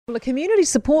Well, a community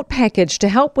support package to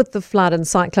help with the flood and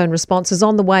cyclone response is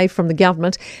on the way from the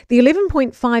government. The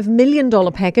 $11.5 million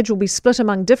package will be split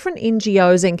among different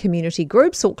NGOs and community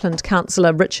groups. Auckland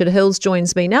Councillor Richard Hills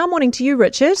joins me now. Morning to you,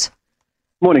 Richard.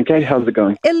 Morning, Kate. How's it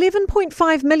going?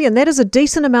 $11.5 million, that is a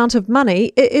decent amount of money.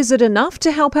 Is it enough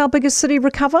to help our biggest city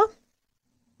recover?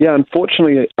 Yeah,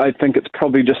 unfortunately, I think it's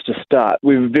probably just a start.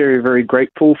 We're very, very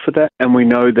grateful for that, and we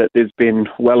know that there's been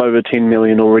well over $10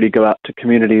 million already go out to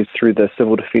communities through the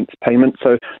civil defence payment,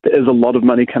 so there is a lot of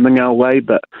money coming our way,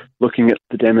 but looking at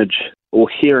the damage, or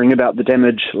hearing about the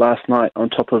damage last night on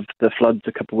top of the floods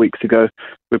a couple of weeks ago,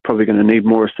 we're probably going to need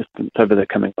more assistance over the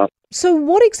coming months. So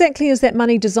what exactly is that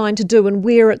money designed to do, and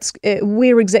where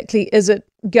exactly is it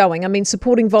going? I mean,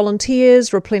 supporting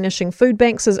volunteers, replenishing food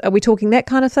banks, are we talking that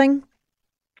kind of thing?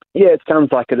 Yeah, it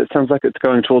sounds like it. It sounds like it's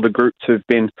going to all the groups who've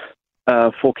been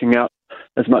forking out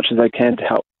as much as they can to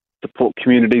help support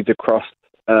communities across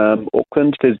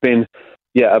Auckland. There's been,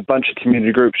 a bunch of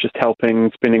community groups just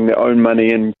helping, spending their own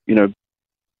money and,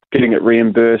 getting it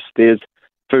reimbursed. There's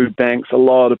food banks, a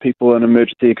lot of people in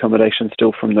emergency accommodation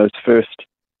still from those first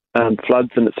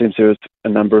floods, and it seems there was a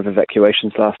number of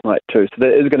evacuations last night too. So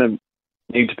there is going to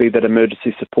need to be that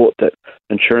emergency support that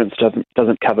insurance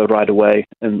doesn't cover right away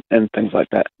and things like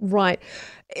that. Right.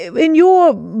 In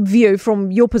your view,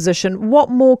 from your position, what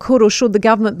more could or should the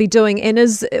government be doing, and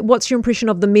what's your impression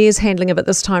of the Mayor's handling of it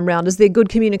this time round? Is there good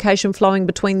communication flowing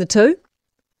between the two?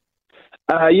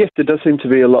 Yes, there does seem to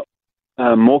be a lot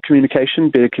more communication,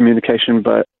 better communication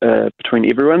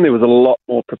between everyone. There was a lot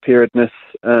more preparedness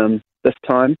this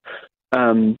time.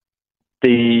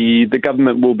 The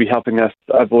government will be helping us.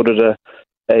 I've ordered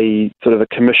a sort of a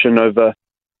commission over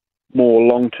more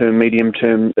long-term,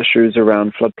 medium-term issues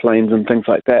around floodplains and things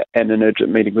like that, and an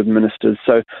urgent meeting with ministers.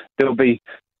 So there'll be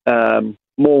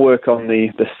more work on the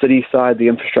city side, the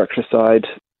infrastructure side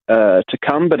to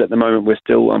come, but at the moment we're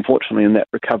still, unfortunately, in that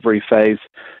recovery phase.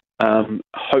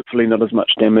 Hopefully not as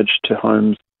much damage to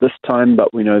homes this time,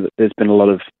 but we know that there's been a lot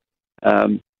of,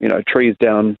 trees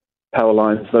down, power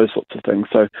lines, those sorts of things.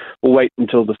 So we'll wait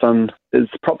until the sun is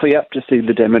properly up to see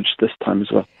the damage this time as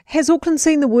well. Has Auckland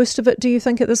seen the worst of it, do you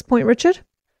think, at this point, Richard?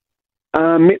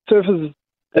 MetSurf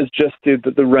has just said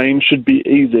that the rain should be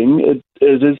easing.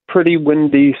 It is pretty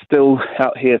windy still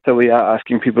out here, so we are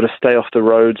asking people to stay off the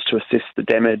roads to assess the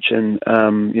damage and,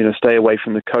 stay away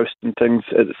from the coast and things.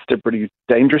 It's still pretty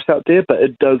dangerous out there, but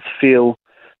it does feel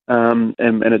and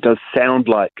it does sound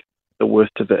like the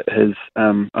worst of it has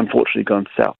unfortunately gone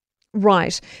south.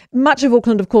 Right. Much of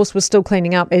Auckland, of course, was still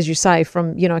cleaning up, as you say,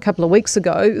 from a couple of weeks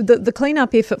ago. The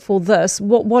clean-up effort for this,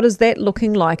 what is that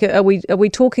looking like? Are we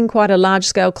talking quite a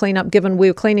large-scale clean-up, given we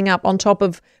were cleaning up on top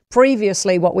of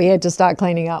previously what we had to start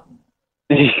cleaning up?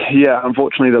 Yeah,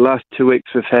 unfortunately, the last 2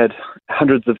 weeks we've had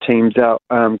hundreds of teams out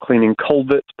cleaning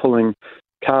culverts, pulling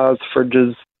cars,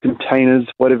 fridges, containers,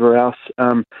 whatever else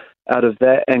out of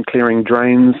that, and clearing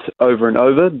drains over and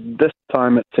over. This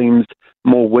time it seems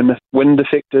more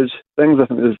wind-affected things. I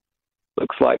think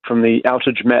looks like from the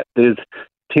outage map, there's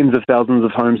tens of thousands of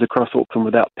homes across Auckland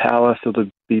without power, so there'll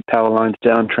be power lines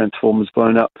down, transformers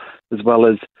blown up, as well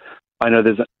as I know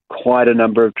there's quite a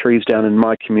number of trees down in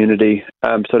my community,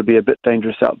 so it'll be a bit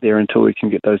dangerous out there until we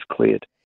can get those cleared.